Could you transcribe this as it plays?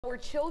Our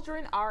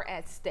children are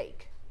at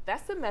stake.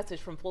 That's the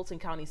message from Fulton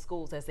County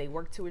Schools as they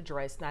work to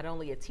address not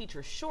only a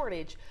teacher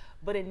shortage,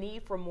 but a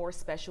need for more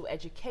special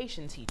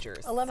education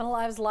teachers. 11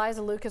 Alive's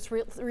Liza Lucas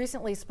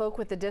recently spoke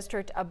with the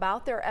district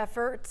about their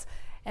efforts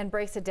and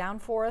breaks it down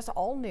for us,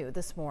 all new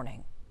this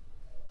morning.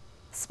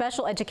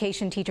 Special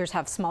education teachers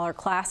have smaller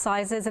class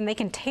sizes and they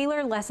can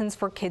tailor lessons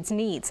for kids'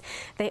 needs.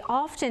 They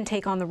often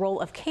take on the role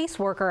of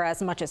caseworker as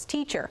much as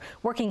teacher,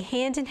 working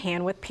hand in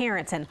hand with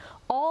parents, and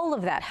all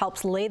of that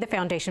helps lay the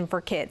foundation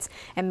for kids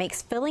and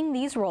makes filling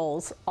these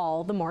roles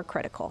all the more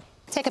critical.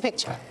 Take a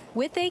picture.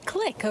 With a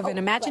click of an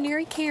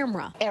imaginary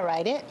camera, And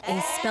write it.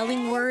 a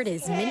spelling word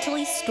is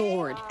mentally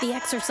stored. The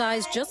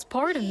exercise just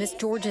part of Miss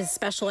George's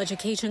special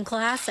education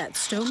class at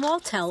Stonewall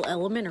Tell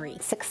Elementary.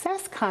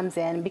 Success comes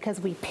in because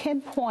we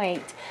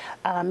pinpoint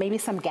maybe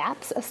some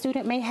gaps a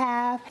student may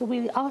have.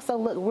 We also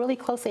look really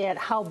closely at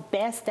how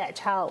best that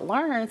child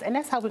learns, and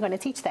that's how we're going to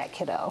teach that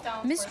kiddo.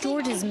 Miss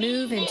George's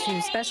move into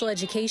special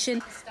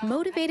education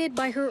motivated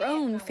by her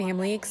own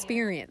family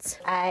experience.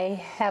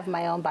 I have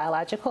my own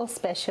biological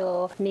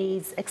special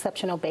needs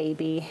exceptional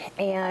baby,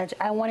 and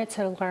I wanted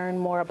to learn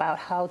more about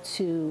how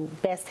to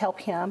best help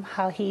him,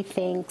 how he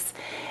thinks,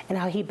 and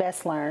how he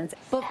best learns.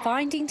 But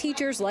finding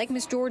teachers like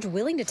Miss George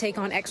willing to take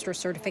on extra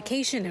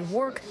certification and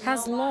work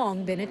has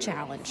long been a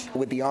challenge.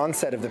 With the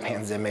onset of the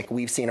pandemic,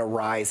 we've seen a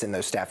rise in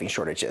those staffing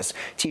shortages.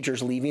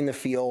 Teachers leaving the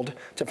field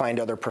to find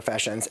other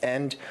professions,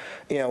 and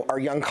our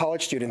young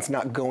college students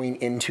not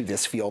going into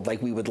this field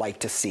like we would like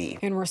to see.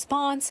 In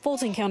response,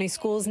 Fulton County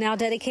Schools now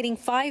dedicating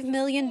 $5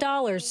 million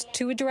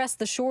to address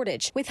the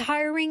shortage, with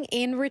hiring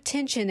and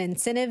retention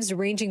incentives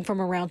ranging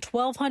from around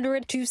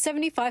 $1,200 to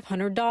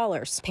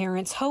 $7,500.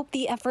 Parents hope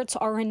the efforts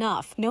are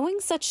enough, knowing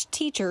such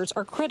teachers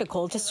are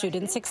critical to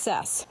student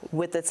success.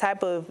 With the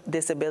type of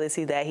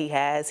disability that he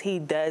has, he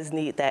does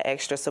need that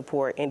extra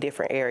support in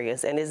different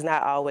areas, and it's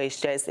not always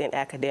just in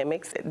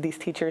academics. These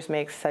teachers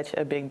make such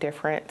a big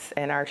difference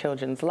in our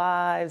children's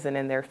lives and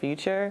in their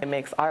future. It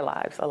makes our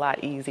lives a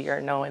lot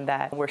easier knowing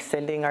that we're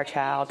sending our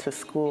child to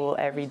school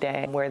every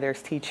day where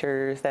there's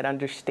teachers that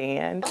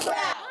understand.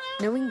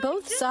 Knowing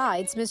both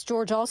sides, Miss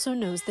George also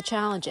knows the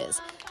challenges,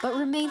 but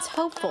remains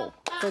hopeful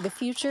for the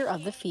future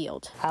of the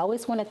field. I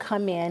always want to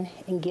come in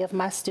and give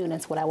my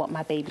students what I want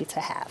my baby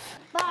to have.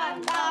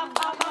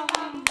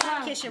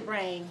 Kiss your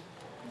brain.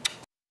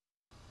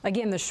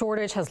 Again, the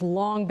shortage has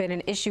long been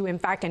an issue. In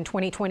fact, in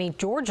 2020,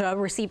 Georgia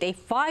received a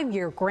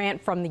 5-year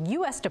grant from the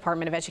U.S.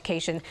 Department of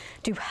Education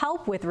to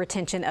help with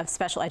retention of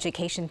special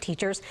education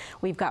teachers.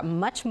 We've got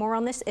much more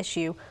on this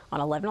issue on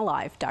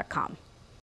 11alive.com.